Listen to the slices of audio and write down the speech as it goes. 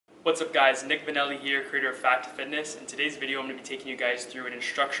What's up guys, Nick Vanelli here, creator of Fat to Fitness. In today's video I'm going to be taking you guys through an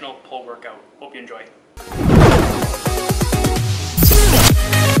instructional pull workout. Hope you enjoy.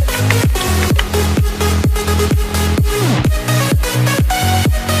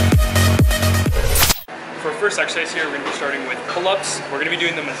 For our first exercise here, we're going to be starting with pull-ups. We're going to be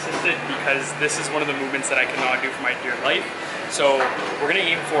doing them assisted because this is one of the movements that I cannot do for my dear life. So we're going to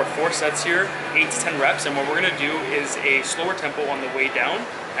aim for 4 sets here, 8 to 10 reps, and what we're going to do is a slower tempo on the way down,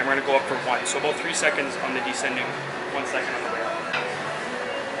 and we're going to go up for 1. So about 3 seconds on the descending, 1 second on the way up.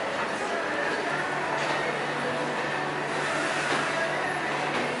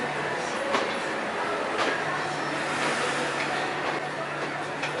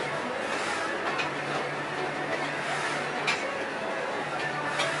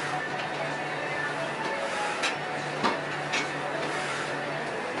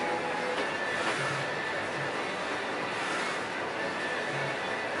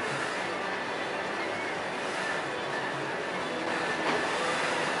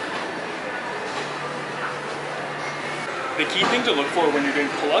 The key thing to look for when you're doing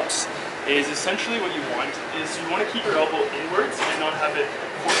pull-ups is essentially what you want to keep your elbow inwards and not have it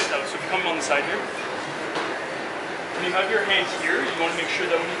forced out. So if you come on the side here, when you have your hand here, you want to make sure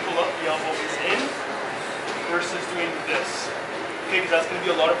that when you pull up, the elbow is in versus doing this. Okay, because that's going to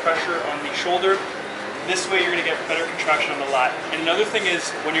be a lot of pressure on the shoulder. This way you're going to get better contraction on the lat. And another thing is,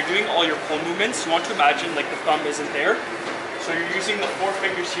 when you're doing all your pull movements, you want to imagine like the thumb isn't there. So you're using the 4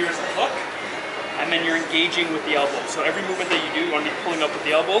 fingers here as a hook, and then you're engaging with the elbow. So every movement that you do, you want to be pulling up with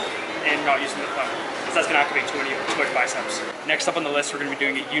the elbow and not using the thumb, because that's going to activate too much biceps. Next up on the list, we're going to be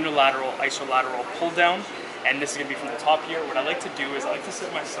doing a unilateral isolateral pull down, and this is going to be from the top here. What I like to do is I like to sit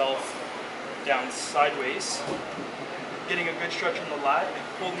myself down sideways, getting a good stretch on the lat,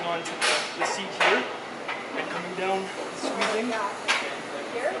 holding on to the seat here, and coming down, squeezing,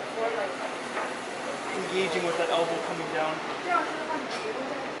 engaging with that elbow coming down.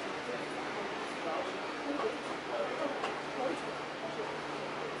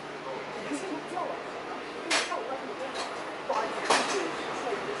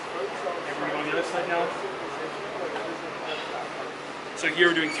 Side now. So here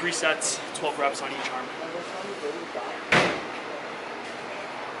we're doing 3 sets, 12 reps on each arm.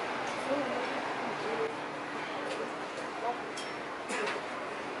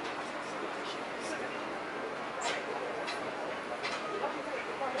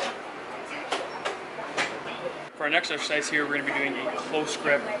 For our next exercise here, we're going to be doing a close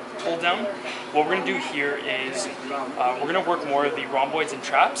grip pull down. What we're going to do here is we're going to work more of the rhomboids and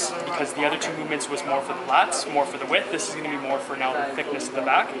traps, because the other 2 movements was more for the lats, more for the width. This is going to be more for now the thickness of the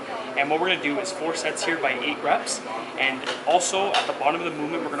back. And what we're going to do is 4 sets here by 8 reps. And also at the bottom of the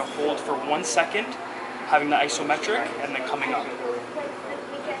movement, we're going to hold for 1 second, having the isometric, and then coming up.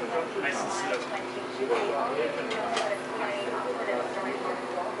 Nice and slow.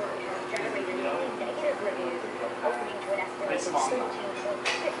 Nice and slow.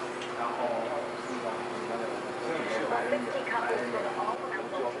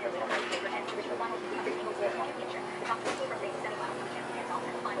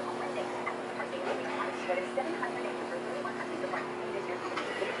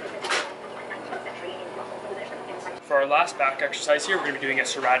 For our last back exercise here, we're going to be doing a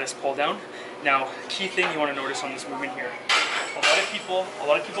Serratus pull down. Now, key thing you want to notice on this movement here, a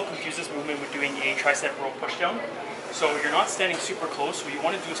lot of people confuse this movement with doing a tricep row push down. So you're not standing super close. What you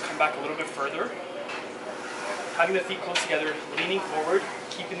want to do is come back a little bit further, having the feet close together, leaning forward,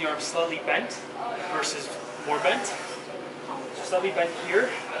 keeping the arms slightly bent versus more bent. So slightly bent here,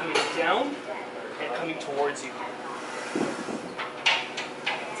 coming down and coming towards you.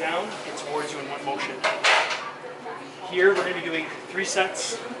 Down and towards you in one motion. Here we're going to be doing 3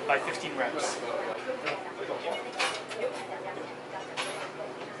 sets by 15 reps.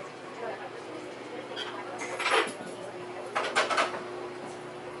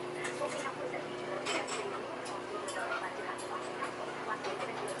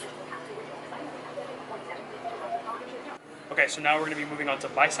 Okay, so now we're going to be moving on to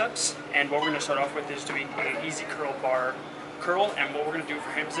biceps, and what we're going to start off with is doing an easy curl bar curl, and what we're going to do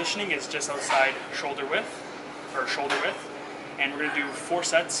for hand positioning is just outside shoulder width, and we're going to do 4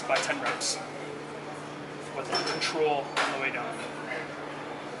 sets by 10 reps with control on the way down.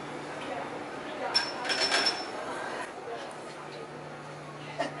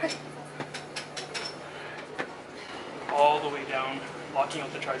 All the way down, locking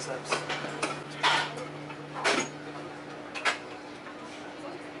out the triceps.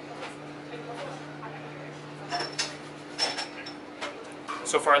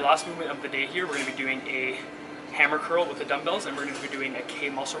 So for our last movement of the day here, we're going to be doing a hammer curl with the dumbbells, and we're going to be doing a K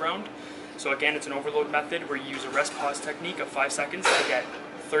muscle round. So again, it's an overload method where you use a rest pause technique of 5 seconds to get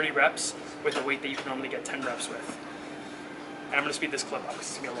 30 reps with a weight that you can normally get 10 reps with. And I'm going to speed this clip up because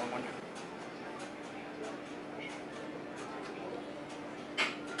it's going to be a long one.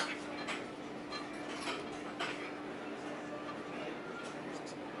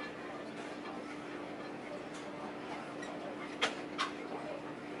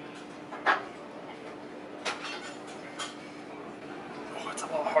 It's a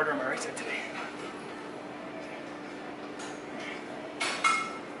lot harder on my right side today.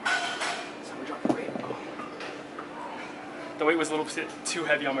 So we're dropping weight. The weight was a little bit too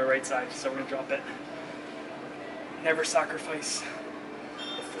heavy on my right side, so we're gonna drop it. Never sacrifice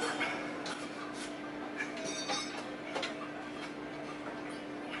the form.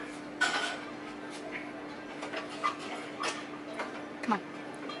 Come on.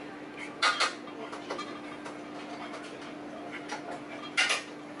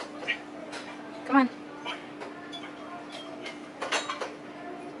 Come on.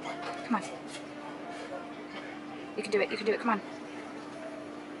 Come on. You can do it. You can do it. Come on.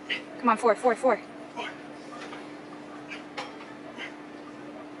 Come on. Forward. Forward. Forward.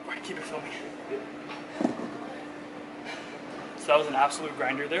 Alright, keep it filming. So that was an absolute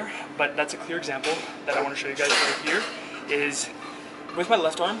grinder there, but that's a clear example that I want to show you guys right here. Is with my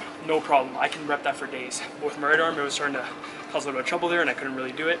left arm, no problem. I can rep that for days. But with my right arm, it was starting to cause a little bit of trouble there, and I couldn't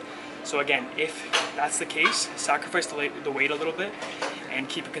really do it. So again, if that's the case, sacrifice the weight a little bit and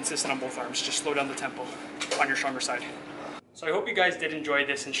keep it consistent on both arms. Just slow down the tempo on your stronger side. So I hope you guys did enjoy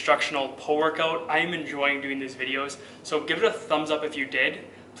this instructional pull workout. I am enjoying doing these videos, so give it a thumbs up if you did.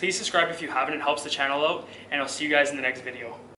 Please subscribe if you haven't, it helps the channel out, and I'll see you guys in the next video.